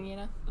Rural? thing, you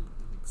know?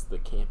 It's the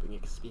camping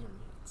experience.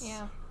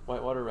 Yeah.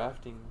 Whitewater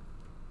rafting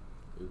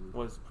Ooh.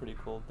 was pretty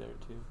cool there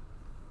too.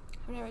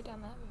 I've never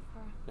done that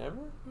before. Never?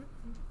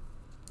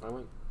 Mm-mm. I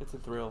went It's a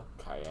thrill.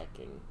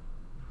 kayaking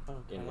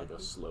in like a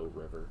kayaking? slow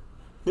river.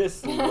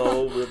 This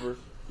slow river.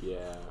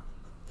 Yeah.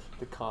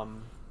 The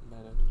calm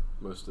meadow.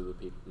 Most of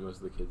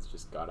the kids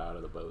just got out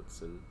of the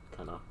boats and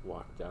kind of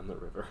walked down the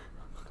river.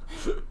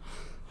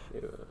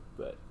 Yeah,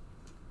 but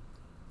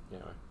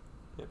anyway.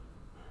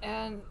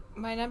 And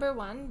my number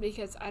one,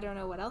 because I don't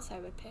know what else I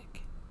would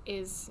pick,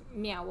 is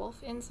Meow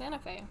Wolf in Santa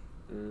Fe.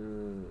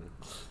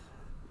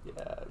 Yeah,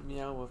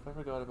 Meow Wolf. I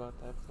forgot about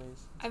that place.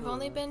 It's I've really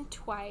only nice. been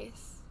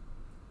twice.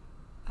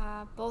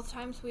 Both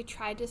times we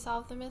tried to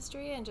solve the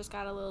mystery and just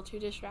got a little too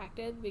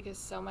distracted because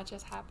so much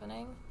is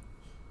happening.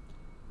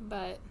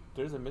 But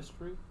There's a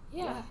mystery?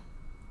 yeah,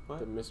 What?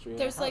 The mystery.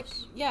 there's in the like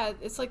house.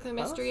 it's like the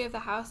mystery House? of the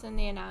house and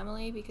the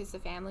anomaly because the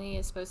family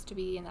is supposed to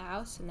be in the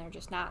house and they're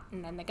just not,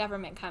 and then the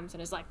government comes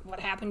and is like, "What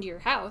happened to your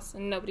house?"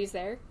 and nobody's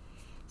there.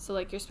 So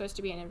like you're supposed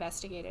to be an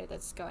investigator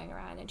that's going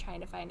around and trying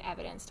to find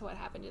evidence to what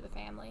happened to the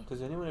family.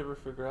 Does anyone ever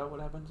figure out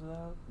what happened to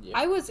that? Yeah.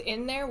 I was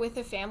in there with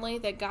a family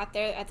that got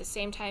there at the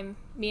same time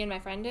me and my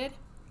friend did.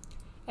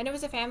 And it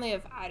was a family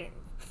of,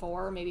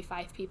 4, maybe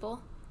 5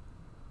 people.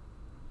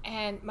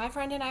 And my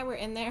friend and I were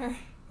in there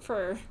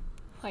for,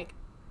 like,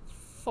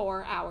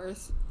 4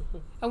 hours.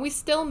 And we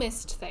still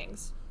missed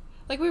things.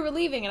 Like, we were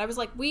leaving, and I was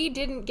like, we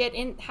didn't get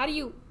in. How do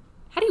you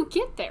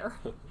get there?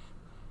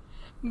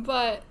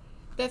 But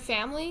the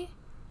family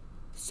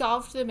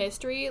solved the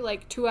mystery,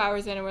 like, 2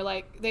 hours in, and we're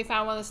like, they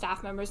found one of the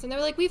staff members, and they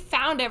were like, we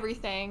found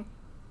everything.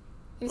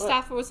 And the What?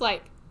 staff was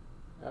like,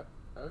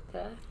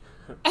 Okay.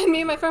 and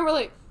me and my friend were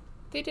like,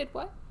 they did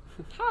what?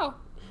 How?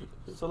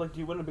 So, like, do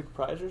you win a big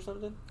prize or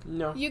something?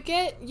 No. You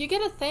get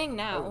a thing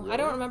now. Oh, really? I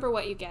don't remember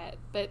what you get,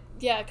 but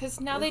yeah,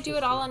 because now they do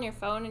it all Interesting. on your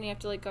phone, and you have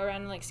to like go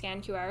around and like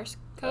scan QR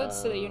codes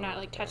so that you're not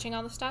like Okay. touching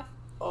all the stuff.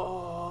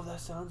 Oh,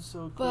 that sounds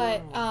so cool.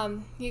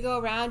 But you go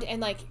around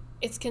and like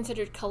it's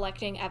considered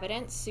collecting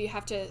evidence, so you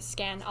have to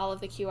scan all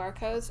of the QR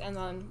codes, and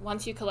then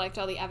once you collect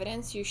all the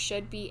evidence, you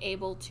should be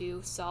able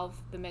to solve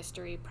the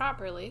mystery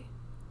properly.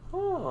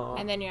 Huh.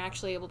 And then you're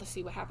actually able to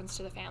see what happens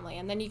to the family.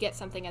 And then you get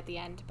something at the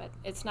end, but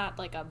it's not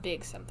like a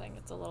big something.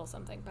 It's a little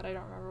something, but I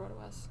don't remember what it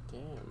was.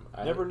 Damn.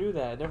 I never knew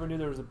that. I never knew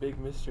there was a big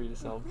mystery to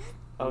solve.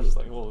 I was Yeah. just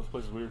like, whoa, this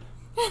place is weird.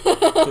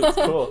 It's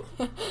cool.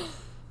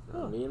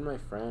 Oh. Me and my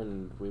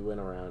friend, we went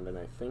around, and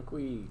I think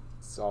we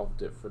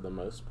solved it for the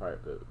most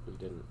part, but we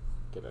didn't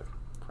get a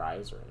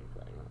prize or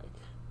anything. Like,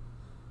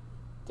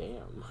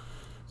 damn.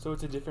 So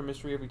it's a different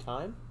mystery every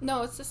time?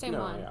 No, it's the same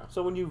No, one. yeah.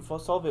 So when you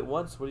solve it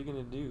once, what are you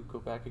going to do? Go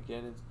back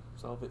again and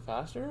solve it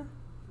faster?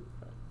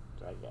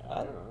 I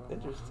don't know.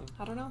 Interesting.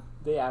 I don't know.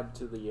 They add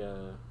to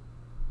the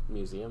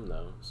museum,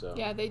 though, so.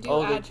 Yeah, they do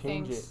Oh, they add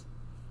change things. it.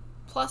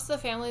 Plus, the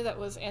family that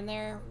was in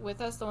there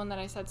with us, the one that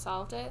I said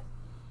solved it,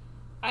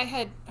 I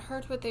had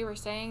heard what they were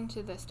saying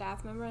to the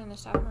staff member, and the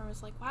staff member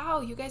was like,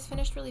 wow, you guys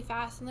finished really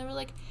fast. And they were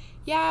like,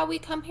 yeah, we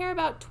come here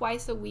about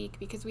twice a week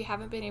because we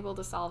haven't been able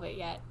to solve it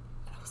yet.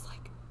 And I was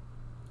like,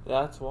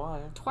 That's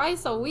why.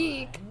 twice a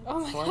week? Oh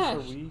my Twice gosh.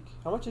 a week.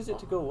 How much is it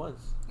to go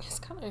once? It's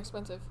kind of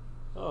expensive.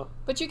 Oh.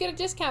 But you get a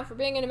discount for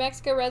being a New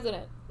Mexico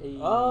resident. Hey.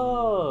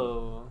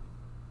 Oh.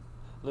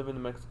 Living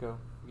in Mexico.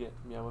 You get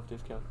Meow Wolf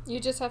discount. You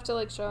just have to,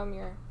 like, show them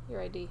your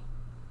ID.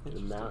 The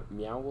Interesting.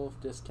 Meow Wolf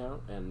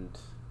discount and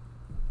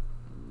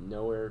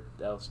nowhere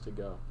else to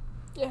go.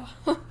 Yeah.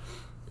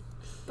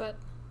 But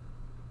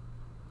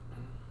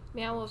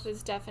Meow Wolf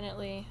is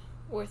definitely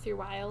worth your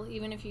while.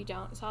 Even if you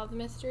don't solve the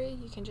mystery,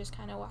 you can just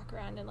kind of walk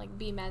around and like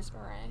be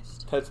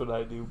mesmerized. That's what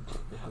I do.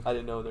 I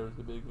didn't know there was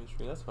a big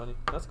mystery. That's funny.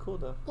 That's cool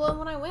though. Well,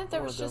 when I went,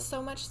 there I was wanna just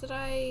so much that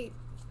I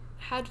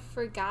had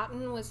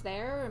forgotten was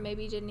there, or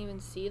maybe didn't even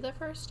see the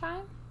first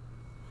time.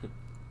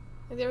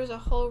 There was a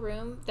whole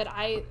room that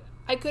I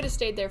could have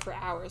stayed there for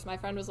hours. My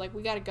friend was like,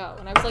 "We gotta go,"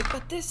 and I was like,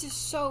 "But this is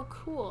so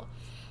cool."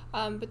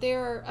 But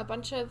there are a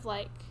bunch of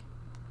like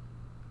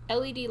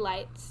LED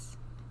lights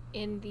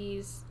in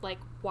these like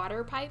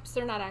water pipes.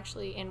 They're not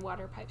actually in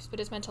water pipes, but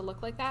it's meant to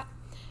look like that.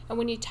 And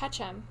when you touch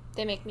them,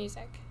 they make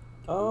music.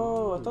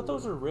 Oh, I thought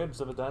those were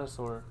ribs of a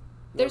dinosaur.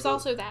 There's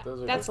also that.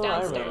 those are That's what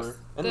I downstairs. remember.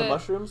 And the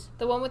mushrooms?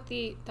 The one with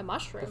the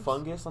mushrooms. The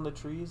fungus on the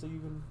trees that you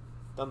can,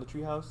 on the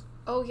tree house.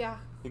 Oh yeah.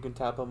 You can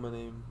tap them and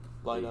they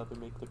light up and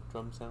make the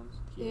drum sounds.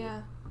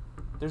 Yeah.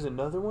 There's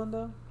another one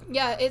though?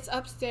 Yeah, it's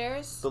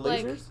upstairs. The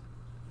lasers? Like,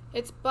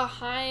 it's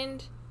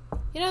behind.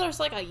 You know, there's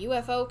like a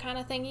UFO kind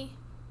of thingy.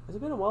 It's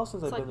been a while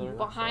since It's I've like been there.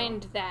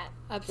 behind that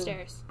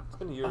upstairs. It's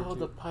been a year or Oh, two.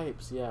 the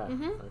pipes, yeah.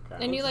 Mm-hmm.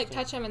 Okay. And you like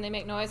touch them and they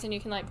make noise, and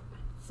you can like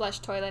flush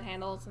toilet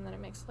handles, and then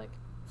it makes like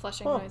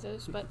flushing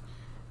noises. But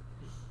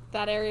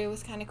that area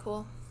was kind of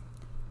cool.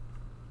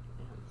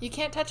 You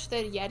can't touch the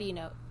Yeti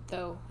note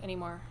though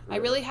anymore. I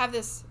really have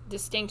this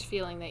distinct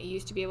feeling that you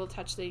used to be able to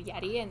touch the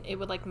Yeti and it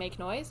would like make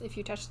noise if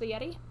you touched the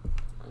Yeti.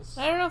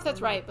 I don't know if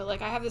that's right, but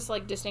like I have this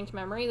like distinct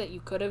memory that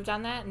you could have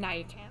done that and now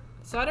you can't.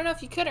 So I don't know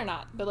if you could or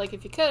not, but like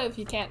if you could have,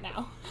 you can't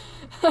now.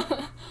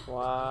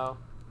 Wow.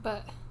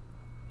 But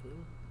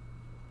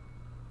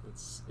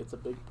it's a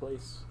big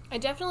place. I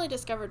definitely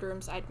discovered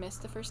rooms I'd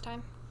missed the first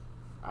time.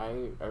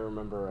 I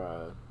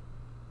remember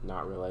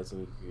not realizing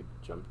you could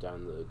jump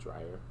down the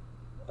dryer.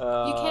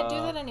 You can't do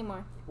that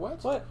anymore.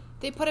 What?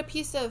 They put a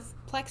piece of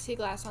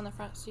plexiglass on the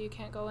front so you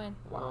can't go in.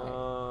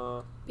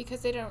 Why?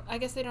 Because I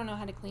guess they don't know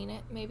how to clean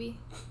it, maybe.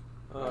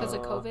 Because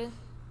of COVID.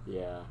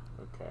 Yeah,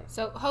 okay.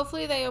 So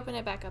hopefully they open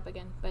it back up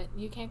again, but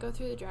you can't go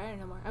through the dryer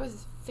no more. I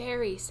was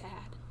very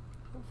sad.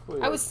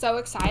 Hopefully I was so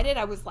excited.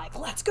 I was like,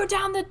 let's go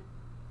down the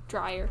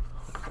dryer.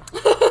 Do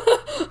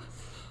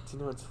you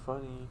know what's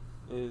funny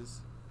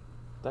is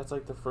that's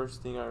like the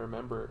first thing I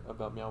remember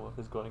about Meow Wolf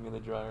is going in the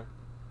dryer.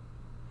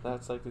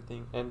 That's like the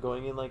thing. And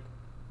going in like,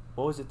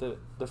 what was it,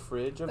 the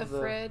fridge of The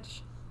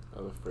fridge.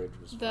 Oh, the fridge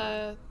was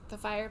The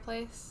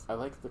fireplace. I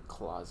like the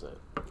closet.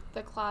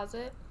 The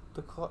closet.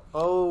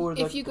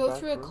 If you go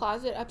through a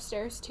closet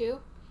upstairs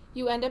too,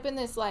 you end up in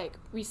this like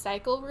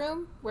recycle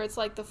room where it's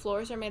like the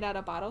floors are made out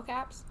of bottle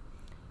caps.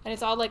 And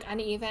it's all like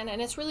uneven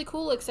and it's really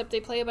cool except they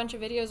play a bunch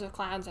of videos of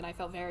clowns and I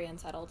felt very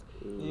unsettled.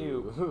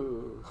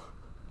 Ew.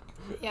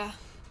 Yeah.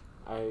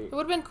 It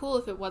would have been cool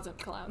if it wasn't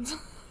clowns.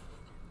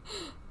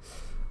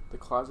 The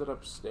closet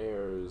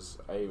upstairs,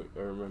 I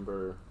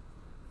remember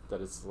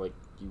that it's like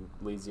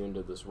leads you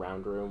into this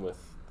round room with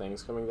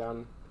things coming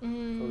down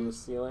from the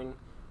ceiling.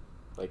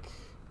 Like,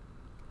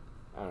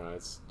 I don't know,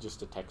 it's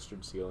just a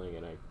textured ceiling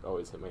and I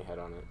always hit my head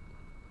on it.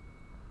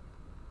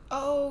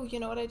 Oh, you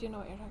know what? I do know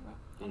what you're talking about.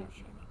 I know what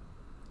you're talking about.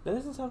 That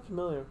doesn't sound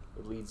familiar.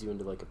 It leads you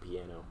into like a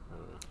piano. I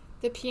don't know.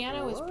 The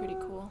piano is pretty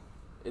cool.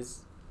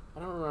 I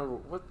don't remember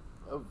what.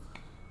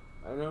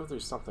 I know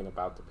there's something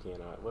about the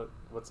piano.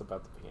 What's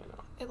about the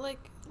piano? It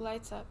like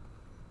lights up.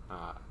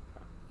 Okay.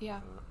 Yeah.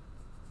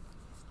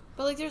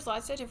 But like there's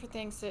lots of different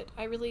things that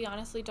I really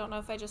honestly don't know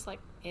if I just like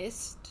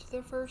missed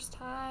the first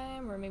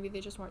time or maybe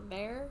they just weren't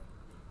there.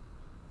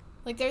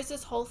 Like there's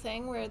this whole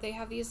thing where they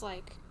have these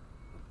like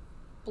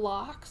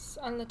blocks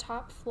on the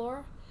top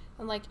floor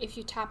and like if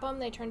you tap them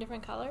they turn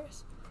different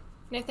colors.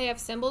 And if they have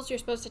symbols you're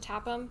supposed to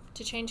tap them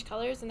to change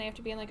colors and they have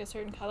to be in like a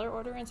certain color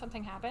order and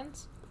something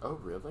happens. Oh,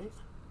 really?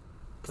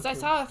 Because I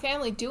saw a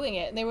family doing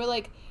it, and they were,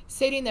 like,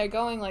 sitting there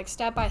going, like,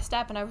 step by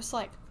step, and I was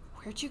like,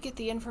 where'd you get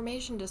the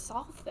information to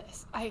solve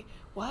this?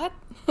 What?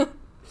 No,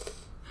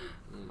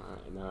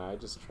 I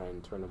just try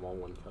and turn them all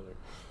one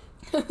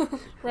color.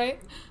 Right?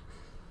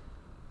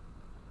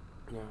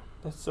 Yeah.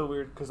 That's so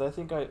weird, because I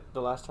think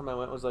the last time I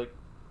went was, like,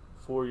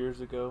 4 years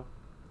ago.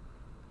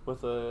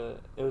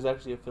 It was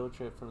actually a field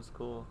trip from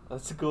school. A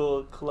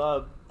school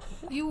club.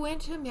 You went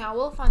to Meow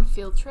Wolf on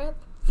field trip?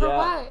 For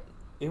what?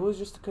 It was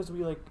just because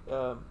we, like,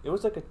 it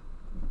was like a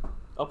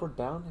Upward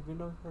Bound. Have you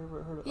ever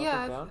heard of Upward Bound?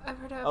 Yeah, I've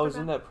heard of Upward Bound. I was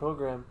in that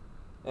program,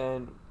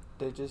 and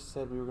they just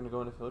said we were going to go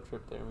on a field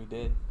trip there, and we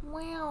did.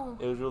 Wow.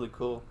 It was really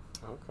cool.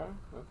 Okay.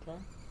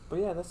 But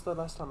yeah, that's the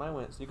last time I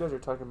went. So you guys are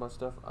talking about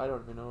stuff I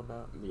don't even know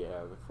about.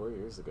 Yeah, 4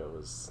 years ago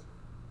was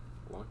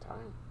a long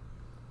time.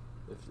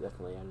 It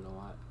definitely added a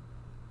lot.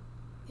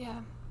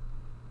 Yeah.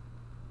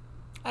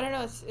 I don't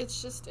know,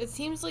 it's just, it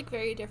seems like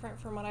very different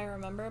from what I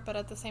remember, but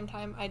at the same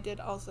time, I did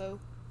also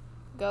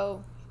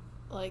go,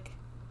 like,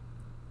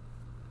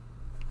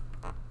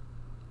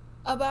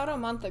 about a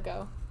month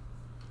ago,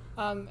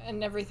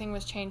 and everything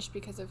was changed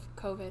because of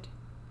COVID.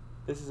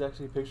 This is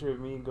actually a picture of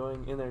me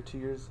going in there 2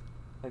 years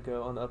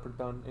ago on the Upward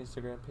Bound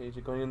Instagram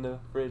page, going in the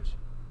fridge.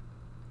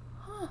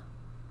 Huh.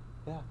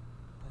 Yeah.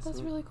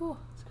 That's really cool.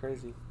 It's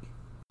crazy.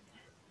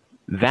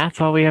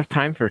 That's all we have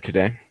time for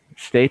today.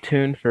 Stay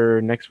tuned for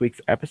next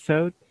week's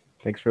episode.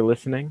 Thanks for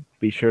listening.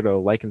 Be sure to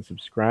like and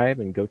subscribe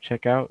and go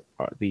check out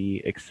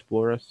the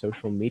Explora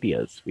social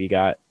medias. We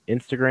got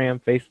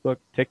Instagram, Facebook,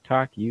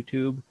 TikTok,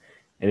 YouTube,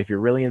 and if you're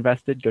really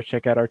invested, go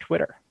check out our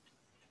Twitter.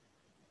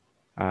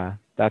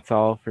 That's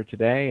all for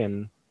today,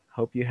 and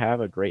hope you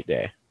have a great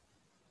day.